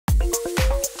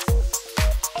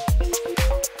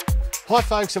Hi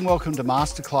folks and welcome to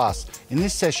Masterclass. In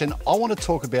this session I want to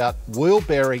talk about wheel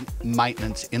bearing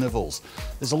maintenance intervals.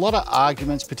 There's a lot of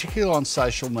arguments, particularly on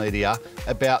social media,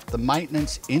 about the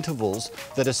maintenance intervals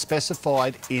that are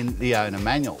specified in the owner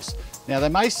manuals. Now they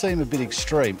may seem a bit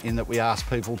extreme in that we ask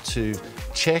people to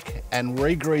check and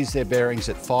re-grease their bearings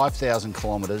at 5,000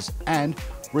 kilometres and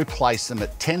replace them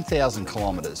at 10,000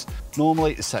 kilometres.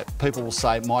 Normally people will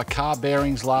say, my car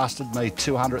bearings lasted me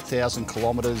 200,000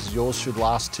 kilometres, yours should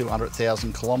last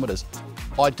 200,000 kilometres.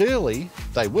 Ideally,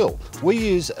 they will. We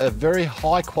use a very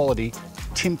high quality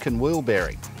Timken wheel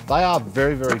bearing. They are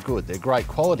very, very good, they're great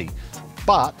quality.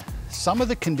 But some of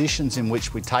the conditions in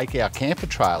which we take our camper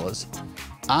trailers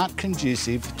aren't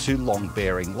conducive to long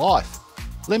bearing life.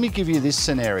 Let me give you this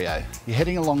scenario. You're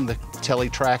heading along the telly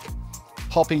track,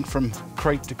 hopping from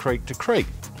creek to creek to creek.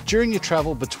 During your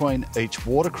travel between each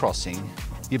water crossing,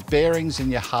 your bearings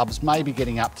and your hubs may be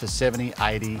getting up to 70,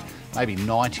 80, maybe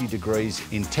 90 degrees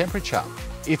in temperature.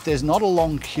 If there's not a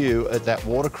long queue at that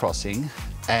water crossing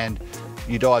and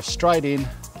you dive straight in,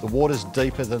 the water's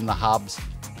deeper than the hubs,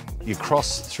 you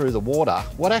cross through the water,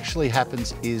 what actually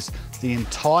happens is the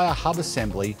entire hub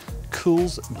assembly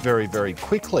cools very, very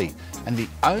quickly. And the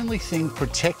only thing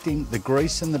protecting the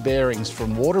grease and the bearings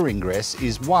from water ingress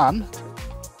is one,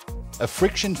 a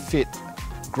friction fit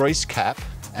grease cap,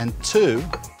 and two,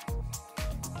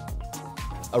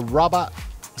 a rubber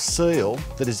seal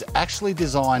that is actually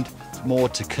designed more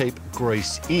to keep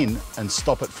grease in and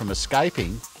stop it from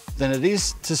escaping than it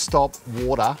is to stop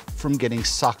water from getting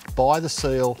sucked by the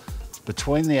seal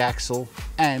between the axle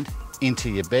and into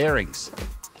your bearings.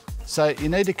 So you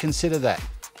need to consider that.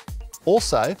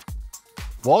 Also,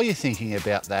 while you're thinking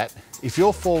about that, if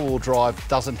your four-wheel drive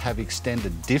doesn't have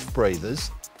extended diff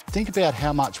breathers, think about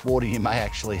how much water you may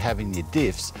actually have in your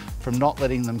diffs from not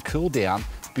letting them cool down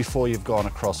before you've gone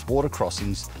across water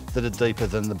crossings that are deeper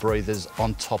than the breathers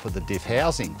on top of the diff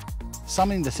housing.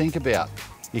 Something to think about.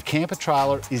 Your camper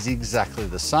trailer is exactly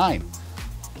the same.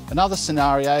 Another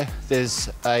scenario, there's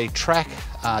a track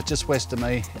just west of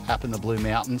me up in the Blue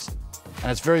Mountains, and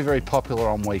it's very, very popular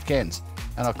on weekends.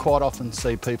 And I quite often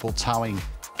see people towing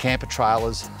camper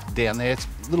trailers down there. It's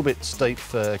a little bit steep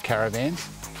for caravans.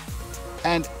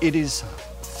 And it is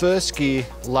first gear,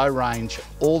 low range,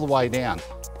 all the way down.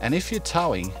 And if you're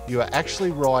towing, you are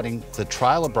actually riding the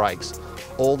trailer brakes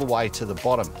all the way to the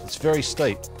bottom. It's very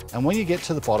steep. And when you get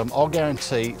to the bottom, I'll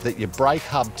guarantee that your brake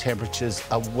hub temperatures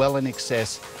are well in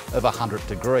excess of 100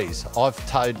 degrees. I've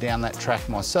towed down that track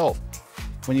myself.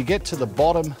 When you get to the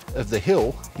bottom of the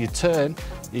hill, you turn,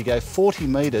 you go 40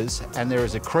 metres, and there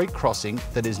is a creek crossing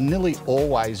that is nearly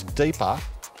always deeper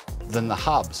than the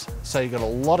hubs. So you've got a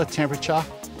lot of temperature.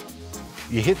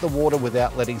 You hit the water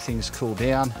without letting things cool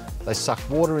down. They suck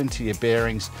water into your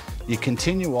bearings. You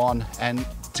continue on, and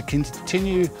to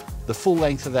continue the full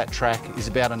length of that track is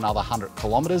about another 100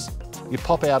 kilometres. You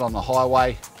pop out on the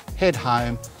highway, head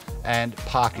home, and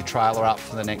park your trailer up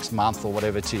for the next month or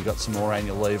whatever till you've got some more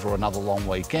annual leave or another long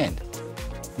weekend.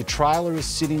 Your trailer is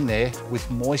sitting there with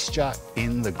moisture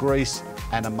in the grease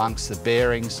and amongst the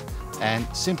bearings, and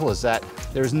simple as that,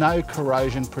 there is no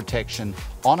corrosion protection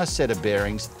on a set of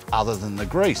bearings other than the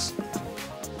grease.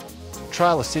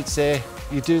 Trailer sits there,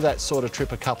 you do that sort of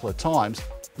trip a couple of times,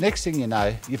 next thing you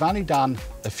know, you've only done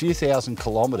a few thousand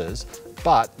kilometres,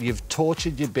 but you've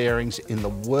tortured your bearings in the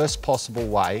worst possible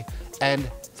way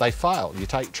and they fail. You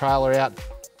take trailer out,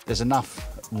 there's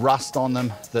enough rust on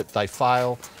them that they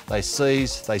fail, they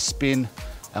seize, they spin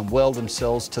and weld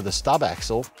themselves to the stub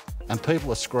axle, and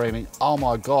people are screaming, oh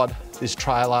my God, this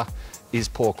trailer is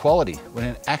poor quality, when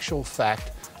in actual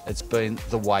fact, it's been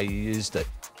the way you used it.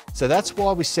 So that's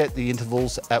why we set the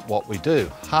intervals at what we do.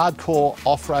 Hardcore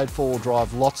off-road four-wheel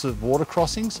drive, lots of water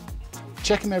crossings,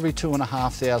 check them every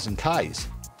 2,500 Ks.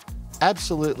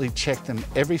 Absolutely check them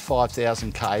every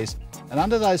 5,000 Ks. And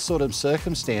under those sort of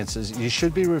circumstances, you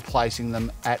should be replacing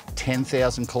them at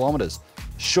 10,000 kilometres.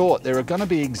 Sure, there are going to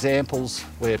be examples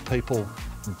where people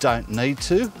don't need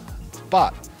to,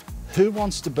 but who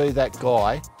wants to be that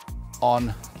guy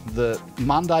on the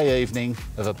Monday evening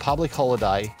of a public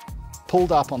holiday,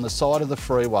 pulled up on the side of the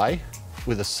freeway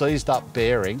with a seized up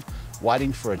bearing,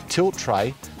 waiting for a tilt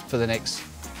tray for the next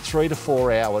 3 to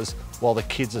 4 hours while the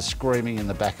kids are screaming in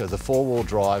the back of the four-wheel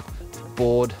drive,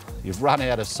 bored, you've run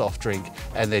out of soft drink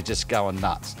and they're just going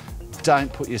nuts.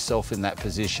 Don't put yourself in that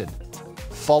position.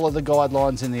 Follow the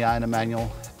guidelines in the owner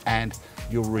manual and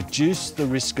you'll reduce the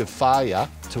risk of failure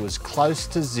to as close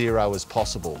to zero as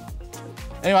possible.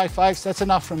 Anyway folks, that's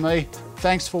enough from me.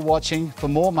 Thanks for watching. For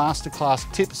more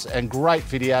masterclass tips and great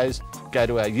videos, go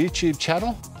to our YouTube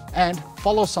channel and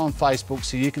follow us on Facebook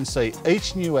so you can see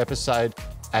each new episode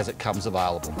as it comes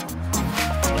available.